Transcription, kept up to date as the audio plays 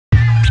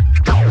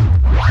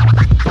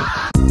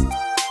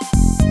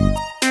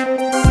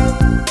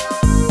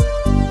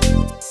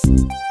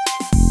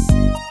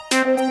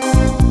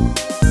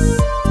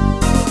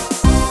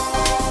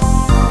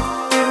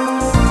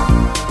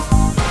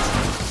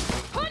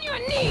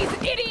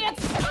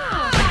idiots!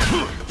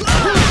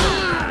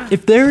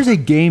 If there is a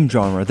game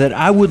genre that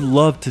I would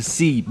love to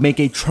see make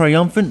a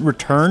triumphant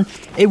return,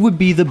 it would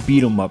be the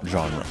beat 'em up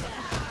genre.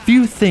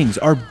 Few things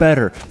are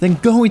better than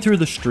going through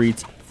the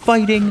streets,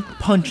 fighting,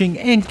 punching,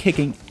 and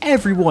kicking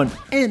everyone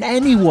and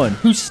anyone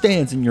who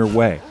stands in your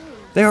way.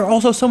 They are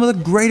also some of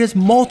the greatest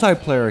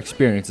multiplayer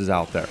experiences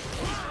out there.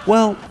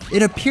 Well,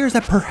 it appears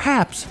that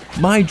perhaps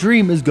my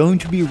dream is going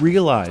to be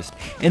realized,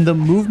 and the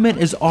movement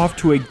is off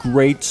to a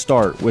great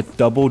start with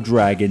Double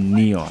Dragon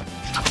Neon.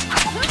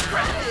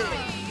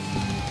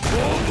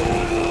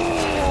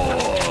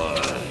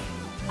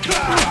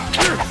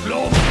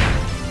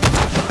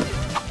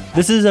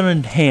 This is an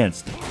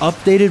enhanced,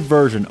 updated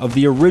version of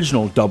the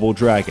original Double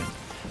Dragon.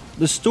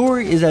 The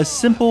story is as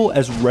simple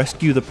as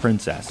rescue the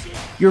princess.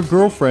 Your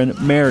girlfriend,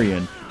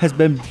 Marion, has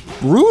been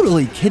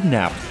brutally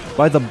kidnapped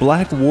by the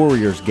Black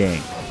Warriors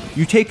gang.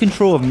 You take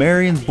control of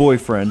Marion's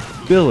boyfriend,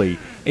 Billy,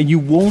 and you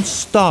won't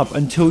stop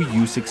until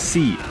you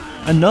succeed.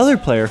 Another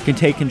player can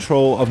take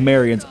control of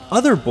Marion's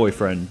other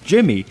boyfriend,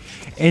 Jimmy,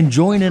 and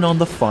join in on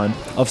the fun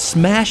of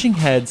smashing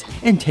heads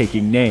and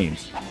taking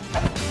names.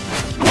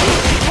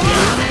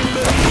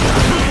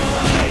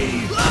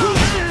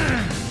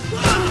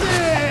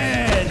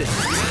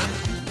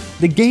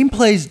 The game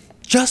plays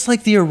just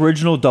like the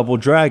original Double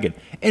Dragon,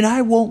 and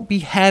I won't be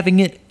having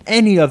it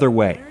any other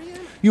way.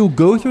 You'll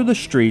go through the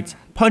streets,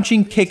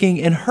 punching,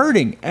 kicking, and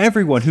hurting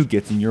everyone who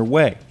gets in your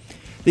way.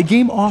 The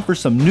game offers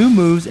some new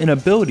moves and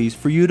abilities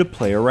for you to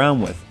play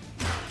around with.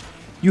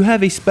 You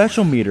have a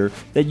special meter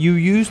that you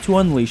use to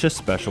unleash a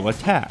special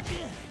attack.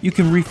 You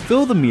can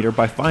refill the meter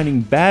by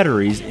finding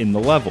batteries in the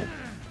level.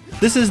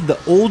 This is the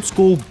old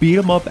school beat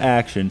 'em up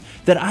action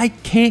that I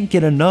can't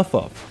get enough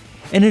of,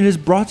 and it is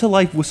brought to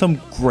life with some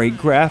great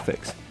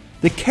graphics.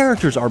 The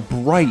characters are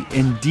bright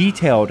and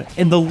detailed,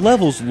 and the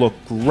levels look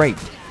great.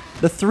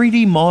 The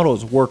 3D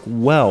models work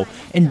well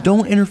and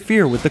don't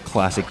interfere with the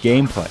classic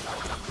gameplay.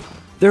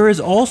 There is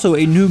also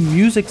a new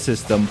music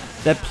system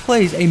that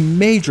plays a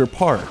major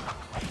part.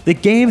 The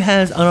game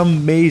has an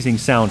amazing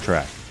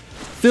soundtrack,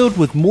 filled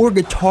with more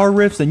guitar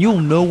riffs than you'll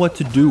know what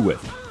to do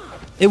with.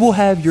 It will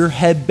have your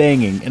head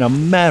banging in a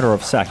matter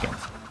of seconds.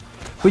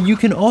 But you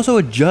can also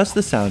adjust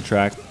the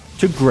soundtrack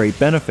to great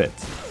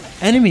benefits.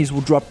 Enemies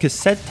will drop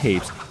cassette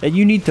tapes that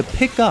you need to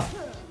pick up.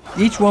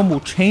 Each one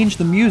will change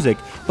the music,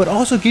 but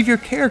also give your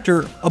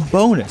character a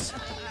bonus,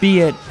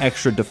 be it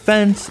extra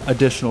defense,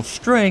 additional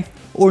strength,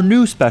 or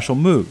new special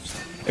moves.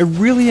 It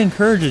really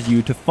encourages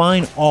you to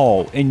find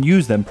all and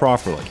use them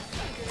properly.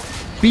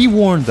 Be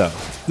warned though,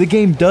 the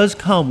game does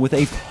come with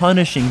a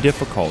punishing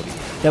difficulty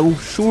that will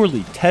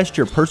surely test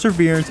your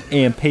perseverance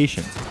and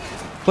patience,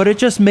 but it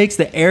just makes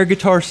the air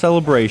guitar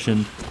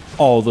celebration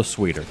all the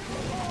sweeter.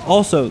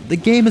 Also, the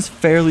game is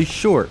fairly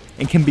short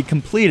and can be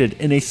completed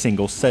in a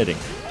single sitting.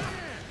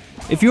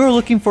 If you are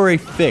looking for a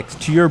fix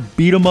to your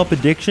beat 'em up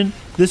addiction,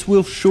 this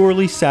will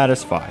surely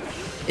satisfy.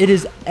 It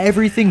is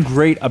everything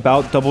great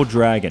about Double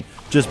Dragon,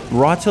 just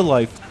brought to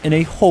life in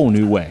a whole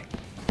new way.